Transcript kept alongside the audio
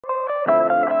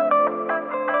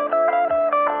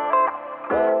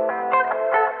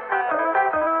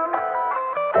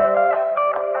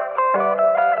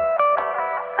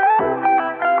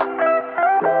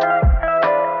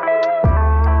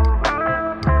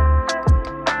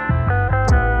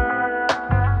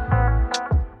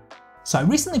So I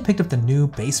recently picked up the new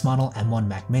base model M1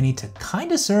 Mac Mini to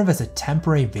kind of serve as a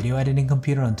temporary video editing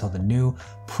computer until the new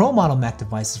Pro model Mac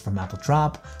devices from Apple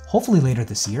drop, hopefully later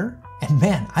this year. And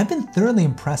man, I've been thoroughly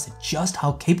impressed at just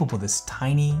how capable this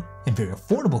tiny and very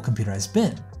affordable computer has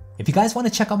been. If you guys want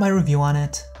to check out my review on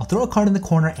it, I'll throw a card in the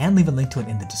corner and leave a link to it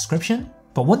in the description.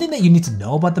 But one thing that you need to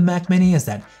know about the Mac Mini is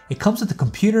that it comes with a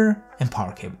computer and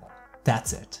power cable.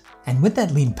 That's it. And with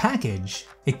that lean package,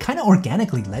 it kind of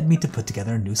organically led me to put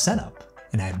together a new setup.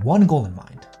 And I had one goal in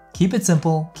mind. Keep it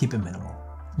simple, keep it minimal.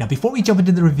 Now before we jump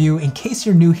into the review, in case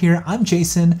you're new here, I'm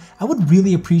Jason. I would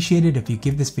really appreciate it if you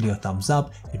give this video a thumbs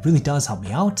up. It really does help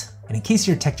me out. And in case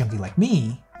you're a tech junkie like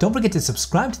me, don't forget to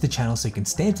subscribe to the channel so you can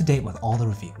stay up to date with all the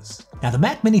reviews. Now the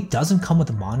Mac Mini doesn't come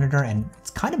with a monitor, and it's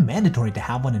kind of mandatory to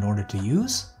have one in order to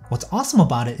use. What's awesome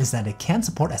about it is that it can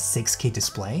support a 6K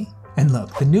display. And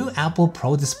look, the new Apple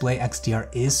Pro Display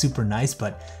XDR is super nice,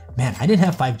 but man, I didn't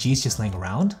have 5Gs just laying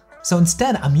around. So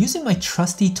instead, I'm using my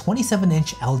trusty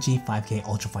 27-inch LG 5K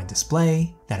ultrafine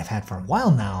display that I've had for a while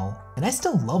now, and I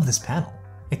still love this panel.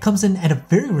 It comes in at a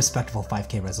very respectable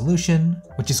 5K resolution,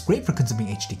 which is great for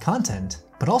consuming HD content,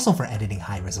 but also for editing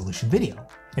high-resolution video.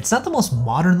 It's not the most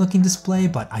modern-looking display,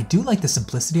 but I do like the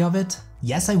simplicity of it.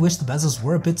 Yes, I wish the bezels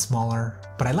were a bit smaller,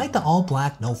 but I like the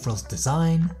all-black, no-frills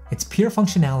design. It's pure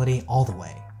functionality all the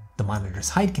way. The monitor's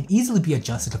height can easily be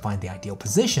adjusted to find the ideal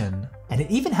position, and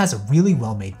it even has a really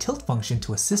well-made tilt function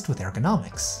to assist with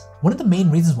ergonomics. One of the main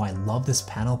reasons why I love this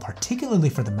panel, particularly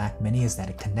for the Mac Mini, is that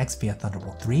it connects via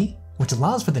Thunderbolt 3, which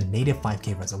allows for the native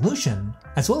 5K resolution,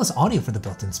 as well as audio for the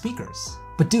built-in speakers.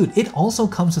 But dude, it also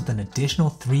comes with an additional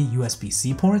 3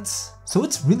 USB-C ports, so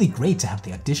it's really great to have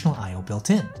the additional I/O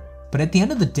built in. But at the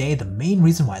end of the day, the main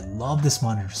reason why I love this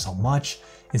monitor so much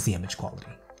is the image quality.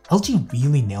 LG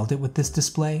really nailed it with this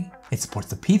display. It supports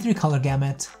the P3 color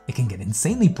gamut, it can get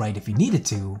insanely bright if you need it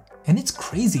to, and it's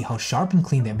crazy how sharp and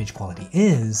clean the image quality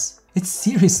is. It's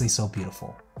seriously so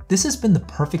beautiful. This has been the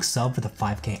perfect sub for the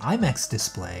 5K IMAX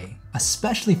display,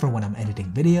 especially for when I'm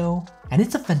editing video, and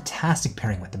it's a fantastic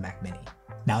pairing with the Mac Mini.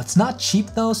 Now it's not cheap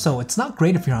though, so it's not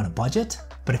great if you're on a budget,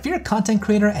 but if you're a content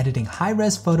creator editing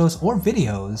high-res photos or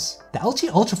videos, the LG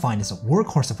Ultrafine is a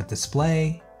workhorse of a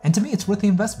display, and to me it's worth the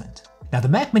investment. Now the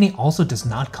Mac Mini also does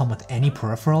not come with any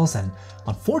peripherals, and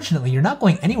unfortunately you're not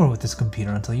going anywhere with this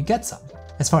computer until you get some.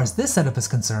 As far as this setup is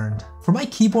concerned, for my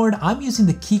keyboard I'm using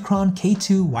the Keychron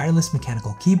K2 wireless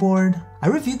mechanical keyboard. I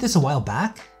reviewed this a while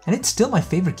back, and it's still my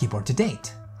favorite keyboard to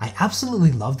date. I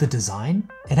absolutely love the design.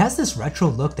 It has this retro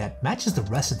look that matches the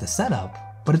rest of the setup,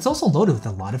 but it's also loaded with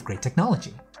a lot of great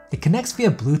technology. It connects via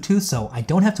Bluetooth, so I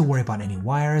don't have to worry about any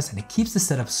wires, and it keeps the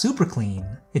setup super clean.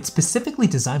 It's specifically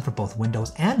designed for both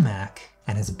Windows and Mac,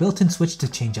 and has a built-in switch to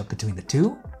change up between the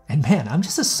two. And man, I'm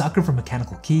just a sucker for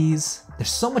mechanical keys. They're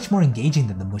so much more engaging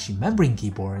than the mushy membrane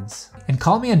keyboards. And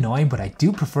call me annoying, but I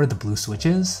do prefer the blue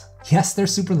switches. Yes, they're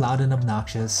super loud and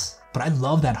obnoxious, but I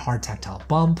love that hard tactile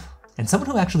bump. And someone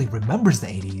who actually remembers the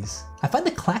 80s, I find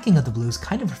the clacking of the blues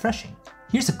kind of refreshing.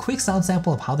 Here's a quick sound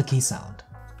sample of how the keys sound.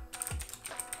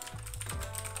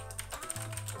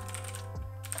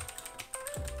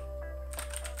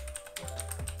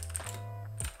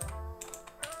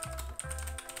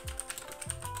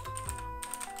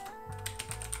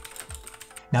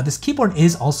 Now this keyboard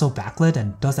is also backlit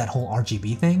and does that whole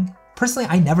RGB thing. Personally,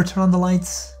 I never turn on the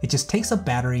lights. It just takes up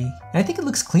battery, and I think it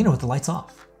looks cleaner with the lights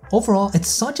off. Overall, it's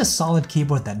such a solid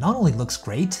keyboard that not only looks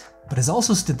great, but has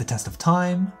also stood the test of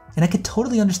time, and I could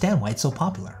totally understand why it's so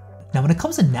popular. Now when it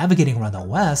comes to navigating around the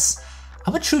OS,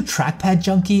 I'm a true trackpad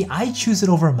junkie. I choose it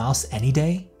over a mouse any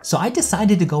day. So I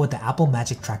decided to go with the Apple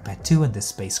Magic Trackpad 2 in this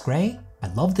space gray. I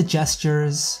love the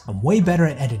gestures. I'm way better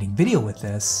at editing video with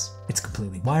this. It's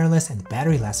completely wireless and the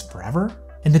battery lasts forever.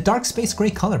 And the dark space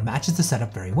gray color matches the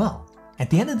setup very well.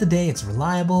 At the end of the day, it's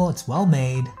reliable, it's well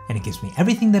made, and it gives me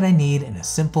everything that I need in a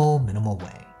simple, minimal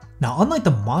way. Now, unlike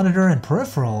the monitor and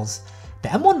peripherals, the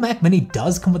M1 Mac Mini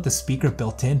does come with the speaker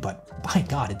built in, but by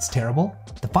God, it's terrible.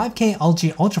 The 5K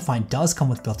LG Ultrafine does come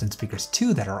with built-in speakers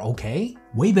too that are okay,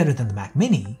 way better than the Mac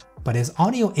Mini, but as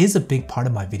audio is a big part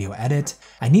of my video edit,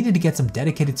 I needed to get some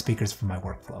dedicated speakers for my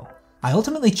workflow. I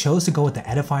ultimately chose to go with the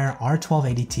Edifier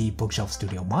R1280T Bookshelf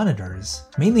Studio monitors,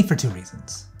 mainly for two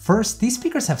reasons. First, these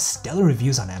speakers have stellar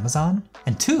reviews on Amazon,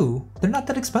 and two, they're not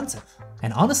that expensive.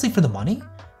 And honestly, for the money,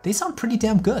 they sound pretty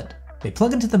damn good. They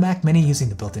plug into the Mac Mini using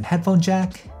the built-in headphone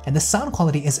jack, and the sound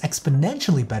quality is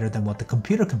exponentially better than what the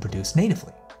computer can produce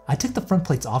natively. I took the front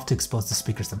plates off to expose the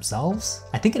speakers themselves.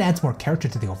 I think it adds more character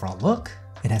to the overall look.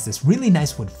 It has this really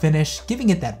nice wood finish, giving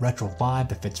it that retro vibe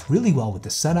that fits really well with the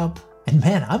setup. And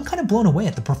man, I'm kind of blown away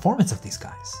at the performance of these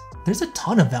guys. There's a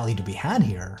ton of value to be had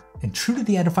here, and true to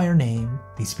the edifier name,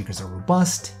 these speakers are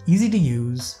robust, easy to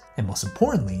use, and most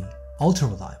importantly, ultra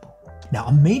reliable. Now,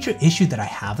 a major issue that I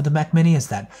have with the Mac Mini is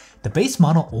that the base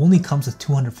model only comes with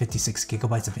 256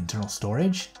 gigabytes of internal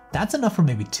storage. That's enough for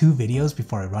maybe 2 videos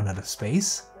before I run out of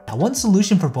space. Now, one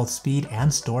solution for both speed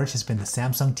and storage has been the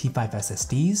Samsung T5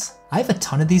 SSDs. I have a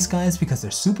ton of these guys because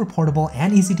they're super portable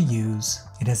and easy to use.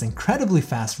 It has incredibly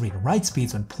fast read and write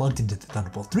speeds when plugged into the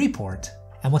Thunderbolt 3 port.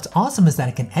 And what's awesome is that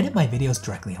I can edit my videos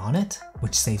directly on it,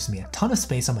 which saves me a ton of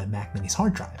space on my Mac Mini's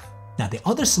hard drive. Now, the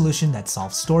other solution that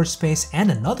solves storage space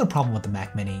and another problem with the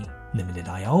Mac Mini, limited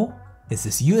I/O, is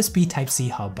this USB Type-C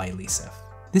hub by Elisif.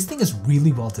 This thing is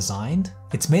really well designed.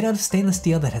 It's made out of stainless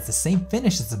steel that has the same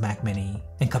finish as the Mac Mini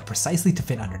and cut precisely to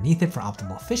fit underneath it for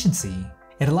optimal efficiency.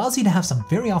 It allows you to have some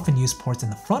very often used ports in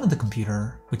the front of the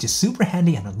computer, which is super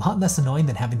handy and a lot less annoying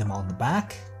than having them all in the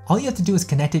back. All you have to do is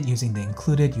connect it using the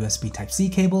included USB Type-C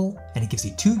cable, and it gives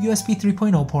you 2 USB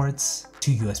 3.0 ports,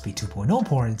 2 USB 2.0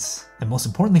 ports, and most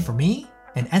importantly for me,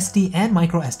 an SD and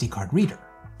micro SD card reader.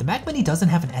 The Mac Mini doesn't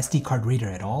have an SD card reader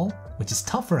at all, which is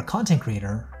tough for a content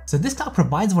creator, so this dock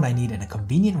provides what I need in a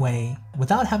convenient way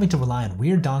without having to rely on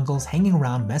weird dongles hanging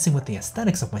around messing with the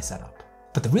aesthetics of my setup.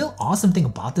 But the real awesome thing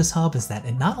about this hub is that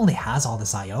it not only has all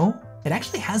this I/O, it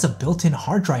actually has a built-in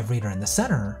hard drive reader in the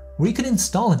center where you could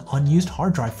install an unused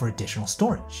hard drive for additional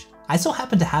storage. I so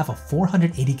happen to have a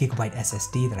 480GB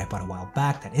SSD that I bought a while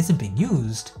back that isn't being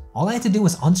used. All I had to do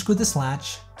was unscrew this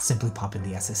latch, simply pop in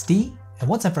the SSD, and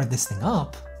once I fired this thing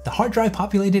up, the hard drive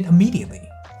populated immediately.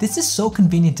 This is so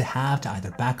convenient to have to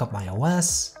either back up my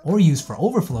OS or use for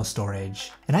overflow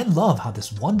storage, and I love how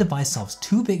this one device solves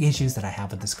 2 big issues that I have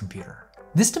with this computer.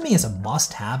 This to me is a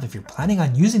must-have if you're planning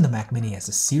on using the Mac Mini as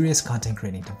a serious content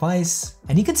creating device,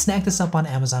 and you can snag this up on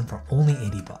Amazon for only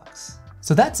 80 bucks.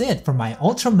 So that's it for my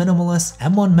ultra minimalist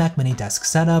M1 Mac Mini desk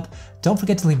setup. Don't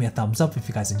forget to leave me a thumbs up if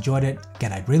you guys enjoyed it.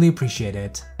 Again, I'd really appreciate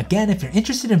it. Again, if you're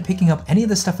interested in picking up any of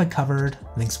the stuff I covered,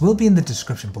 links will be in the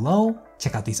description below.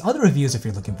 Check out these other reviews if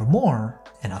you're looking for more,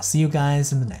 and I'll see you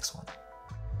guys in the next one.